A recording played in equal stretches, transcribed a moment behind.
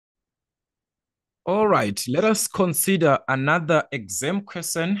All right, let us consider another exam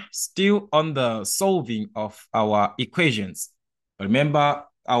question still on the solving of our equations. Remember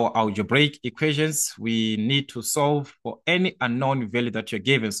our algebraic equations, we need to solve for any unknown value that you're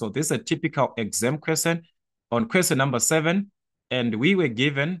given. So this is a typical exam question on question number 7, and we were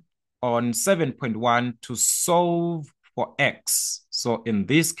given on 7.1 to solve for x. So in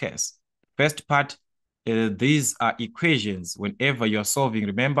this case, first part, these are equations. Whenever you're solving,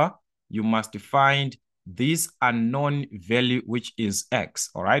 remember, you must find this unknown value, which is x.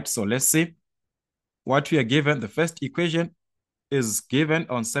 All right, so let's see what we are given. The first equation is given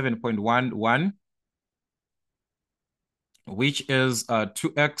on 7.11, which is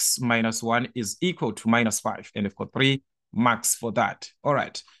 2x minus 1 is equal to minus 5. And I've got 3 marks for that. All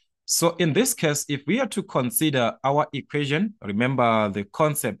right. So in this case, if we are to consider our equation, remember the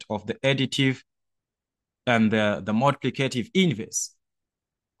concept of the additive and the multiplicative inverse.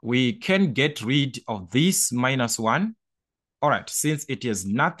 We can get rid of this minus 1. All right, since it has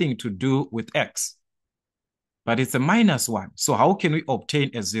nothing to do with x, but it's a minus 1. So how can we obtain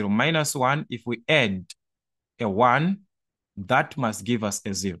a 0? Minus 1, if we add a 1, that must give us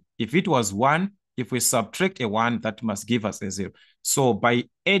a 0. If it was 1, if we subtract a 1, that must give us a 0. So by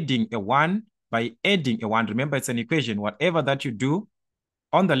adding a 1, remember it's an equation. Whatever that you do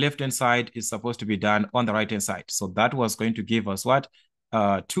on the left-hand side is supposed to be done on the right-hand side. So that was going to give us what?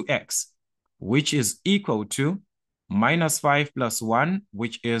 2x, which is equal to minus 5 plus 1,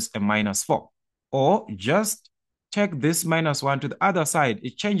 which is a minus 4. Or just take this minus 1 to the other side.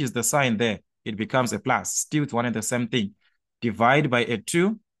 It changes the sign there. It becomes a plus. Still it's one and the same thing. Divide by a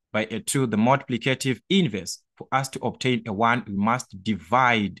 2, the multiplicative inverse. For us to obtain a 1, we must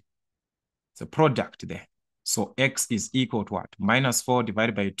divide the product there. So x is equal to what? Minus 4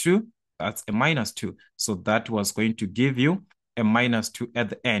 divided by 2, that's a minus 2. So that was going to give you a minus 2 at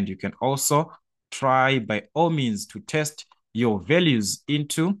the end. You can also try by all means to test your values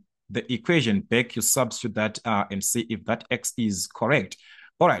into the equation back. You substitute that and see if that x is correct.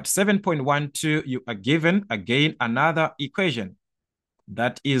 All right, 7.12, you are given again another equation.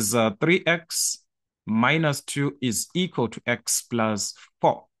 That is 3x minus 2 is equal to x plus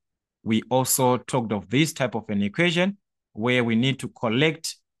 4. We also talked of this type of an equation where we need to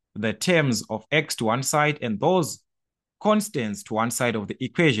collect the terms of x to one side and those constants to one side of the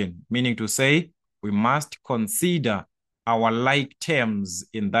equation, meaning to say we must consider our like terms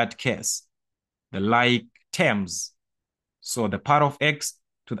in that case, the like terms. So the part of x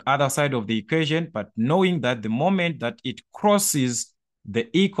to the other side of the equation, but knowing that the moment that it crosses the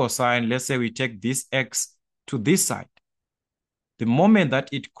equal sign, let's say we take this x to this side, the moment that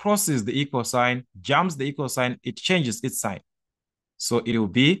it crosses the equal sign, jumps the equal sign, it changes its sign. So it will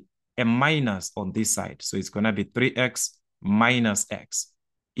be a minus on this side. So it's going to be 3x minus x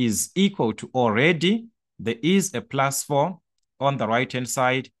is equal to, already there is a plus 4 on the right-hand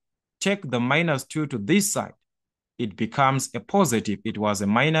side. Take the minus 2 to this side. It becomes a positive. It was a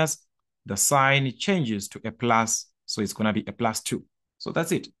minus. The sign changes to a plus. So it's going to be a plus 2. So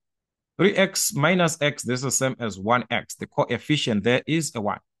that's it. 3x minus x, this is the same as 1x. The coefficient there is a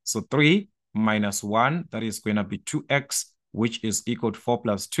 1. So 3 minus 1, that is going to be 2x, which is equal to 4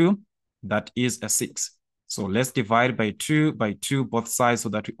 plus 2. That is a 6. So let's divide by 2 both sides so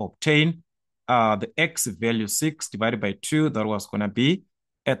that we obtain the x value 6 divided by 2. That was going to be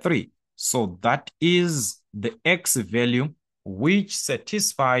a 3. So that is the x value which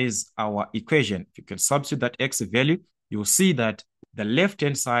satisfies our equation. If you can substitute that x value, you'll see that the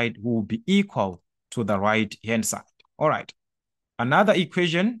left-hand side will be equal to the right-hand side. All right. Another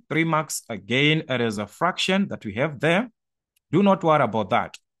equation, 3 marks. Again, it is a fraction that we have there. Do not worry about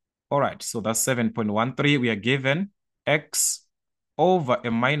that. All right. So that's 7.13. We are given x over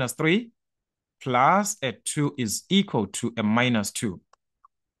a minus 3 plus a 2 is equal to a minus 2.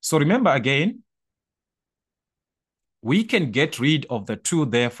 So remember again, we can get rid of the 2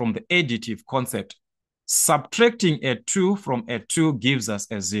 there from the additive concept. Subtracting a 2 from a 2 gives us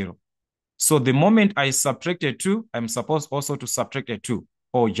a 0. So the moment I subtract a 2, I'm supposed also to subtract a 2.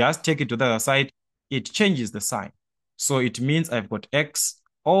 Or just take it to the other side, it changes the sign. So it means I've got x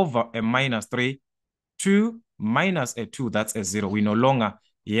over a minus 3, 2 minus a 2, that's a 0. We no longer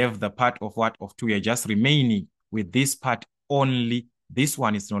have the part of what? Of 2. We are just remaining with this part only. This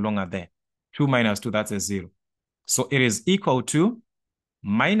one is no longer there. 2 minus 2, that's a 0. So it is equal to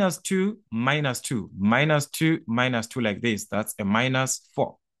minus 2, minus 2, minus 2, minus 2 like this. That's a minus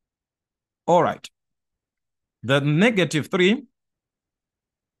 4. All right. The negative 3,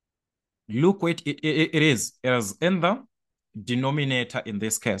 look what it is. It is in the denominator in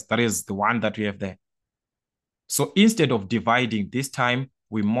this case. That is the one that we have there. So instead of dividing this time,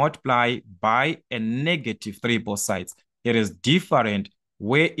 we multiply by a -3 both sides. It is different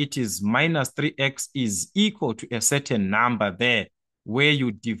where it is minus 3x is equal to a certain number there, where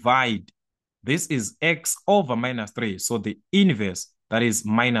you divide. This is x over -3. So the inverse, that is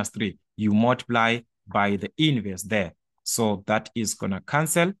 -3, you multiply by the inverse there. So that is going to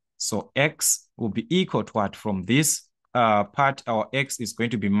cancel. So x will be equal to what? From this part, our x is going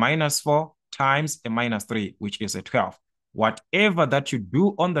to be -4 times a -3, which is a 12. Whatever that you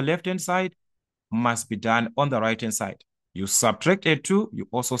do on the left-hand side must be done on the right-hand side. You subtract a 2, you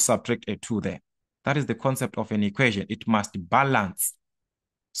also subtract a 2 there. That is the concept of an equation. It must balance.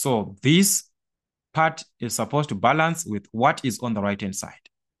 So this part is supposed to balance with what is on the right-hand side.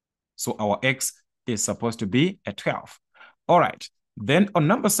 So our x is supposed to be a 12. All right. Then on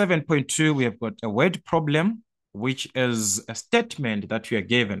number 7.2, we have got a word problem, which is a statement that we are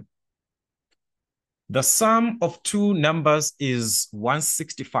given. The sum of two numbers is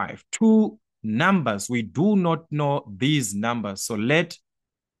 165. Two numbers, we do not know these numbers. So let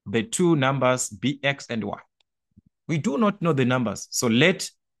the two numbers be x and y. We do not know the numbers. So let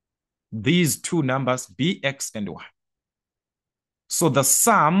these two numbers be x and y. So the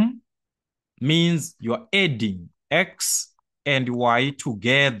sum means you're adding x and y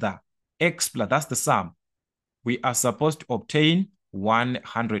together. X plus, that's the sum. We are supposed to obtain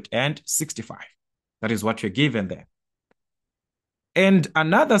 165. That is what you're given there. And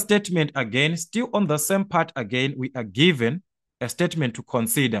another statement again, still on the same part again, we are given a statement to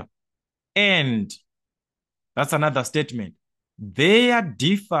consider. And that's another statement. Their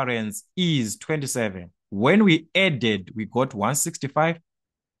difference is 27. When we added, we got 165.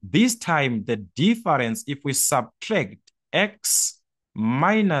 This time, the difference, if we subtract x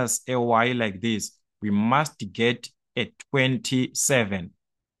minus a y like this, we must get a 27.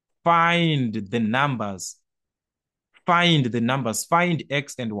 Find the numbers. Find the numbers. Find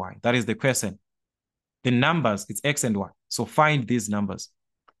x and y. That is the question. The numbers, it's x and y. So find these numbers.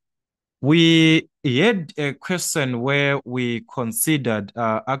 We had a question where we considered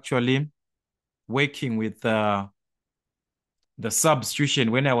actually working with the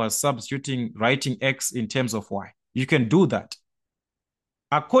substitution when I was substituting writing x in terms of y. You can do that.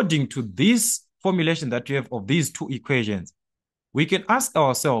 According to this formulation that we have of these two equations, we can ask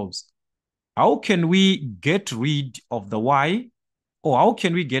ourselves, how can we get rid of the y, or how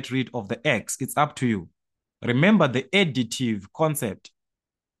can we get rid of the x? It's up to you. Remember the additive concept.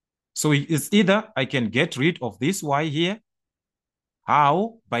 So it's either I can get rid of this y here.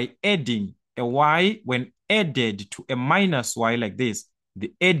 How? By adding a y when added to a minus y like this.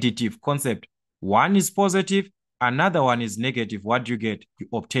 The additive concept. One is positive, another one is negative. What do you get? You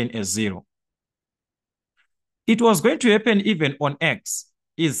obtain a 0. It was going to happen even on x.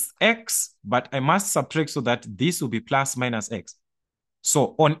 Is x, but I must subtract so that this will be plus minus x.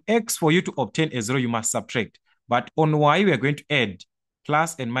 So on x, for you to obtain a 0, you must subtract. But on y, we are going to add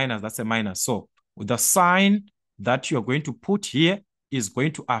plus and minus. That's a minus. So the sign that you are going to put here is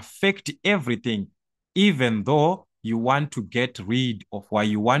going to affect everything, even though you want to get rid of y.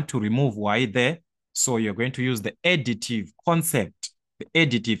 You want to remove y there. So you're going to use the additive concept, the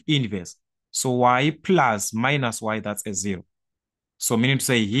additive inverse. So y plus minus y, that's a 0. So meaning to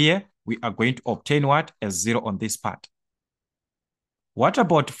say here, we are going to obtain what? A 0 on this part. What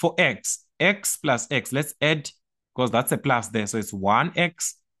about for x? X plus x, let's add, because that's a plus there. So it's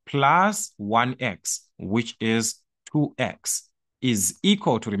 1x plus 1x, which is 2x, is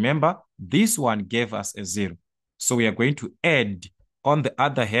equal to, remember, this one gave us a 0. So we are going to add. On the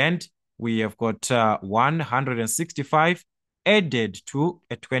other hand, we have got 165 added to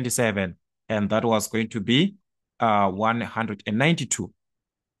a 27, and that was going to be 192.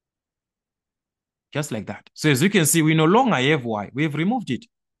 Just like that. So as you can see, we no longer have y. We have removed it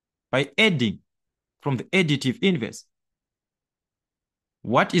by adding from the additive inverse.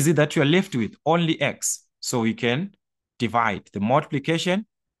 What is it that you are left with? Only x. So we can divide the multiplication.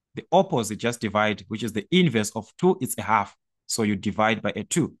 The opposite, just divide, which is the inverse of 2. It's a half. So you divide by a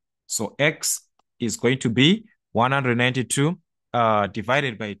 2. So x is going to be 192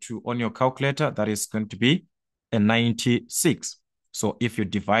 divided by 2 on your calculator. That is going to be a 96. So if you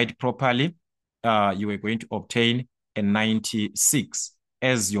divide properly, you are going to obtain a 96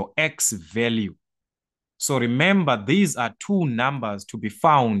 as your x value. So remember, these are two numbers to be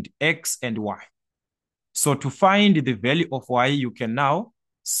found, x and y. So to find the value of y, you can now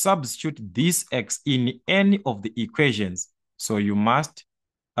substitute this x in any of the equations. So you must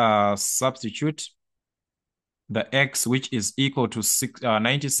substitute the x, which is equal to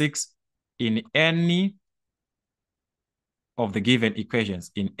 96, in any of the given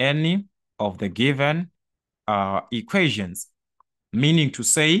equations, in any of the given equations. Meaning to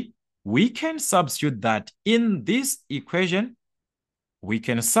say, we can substitute that in this equation. We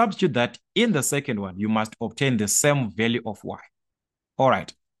can substitute that in the second one. You must obtain the same value of y. All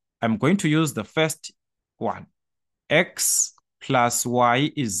right. I'm going to use the first one. X plus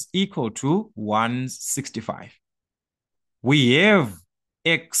y is equal to 165. We have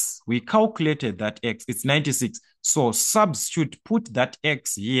x. We calculated that x. It's 96. So substitute, put that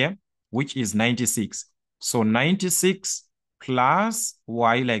x here, which is 96. So 96 plus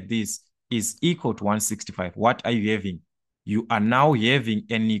y like this is equal to 165. What are you having? You are now having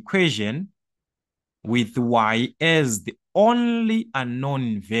an equation with y as the only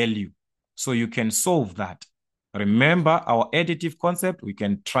unknown value. So you can solve that. Remember our additive concept. We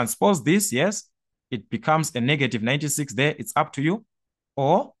can transpose this, yes. It becomes a negative 96 there. It's up to you.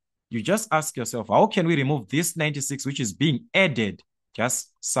 Or you just ask yourself, how can we remove this 96 which is being added?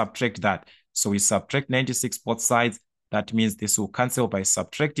 Just subtract that. So we subtract 96 both sides. That means this will cancel by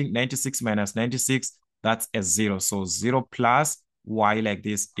subtracting 96 minus 96. That's a 0. So 0 plus y like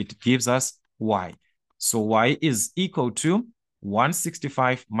this. It gives us y. So y is equal to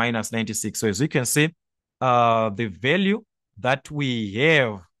 165 minus 96. So as you can see, the value that we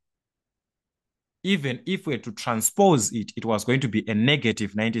have, even if we were to transpose it, it was going to be a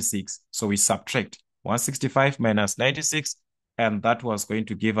negative 96. So we subtract 165 minus 96, and that was going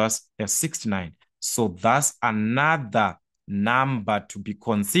to give us a 69. So that's another number to be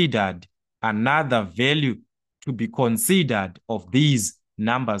considered, another value to be considered of these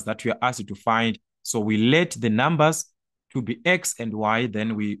numbers that we are asked to find. So we let the numbers to be x and y,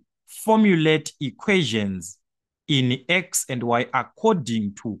 then we formulate equations in x and y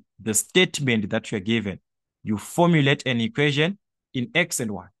according to the statement that you're given. You formulate an equation in x and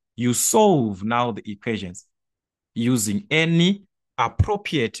y. You solve now the equations using any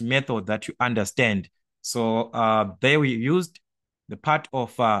appropriate method that you understand. So there we used the part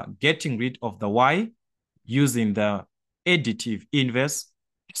of getting rid of the y using the additive inverse.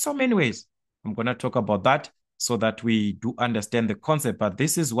 So many ways. I'm going to talk about that so that we do understand the concept. But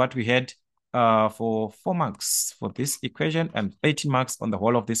this is what we had for 4 marks for this equation and 18 marks on the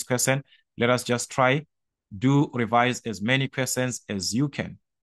whole of this question. Let us just try, do revise as many questions as you can.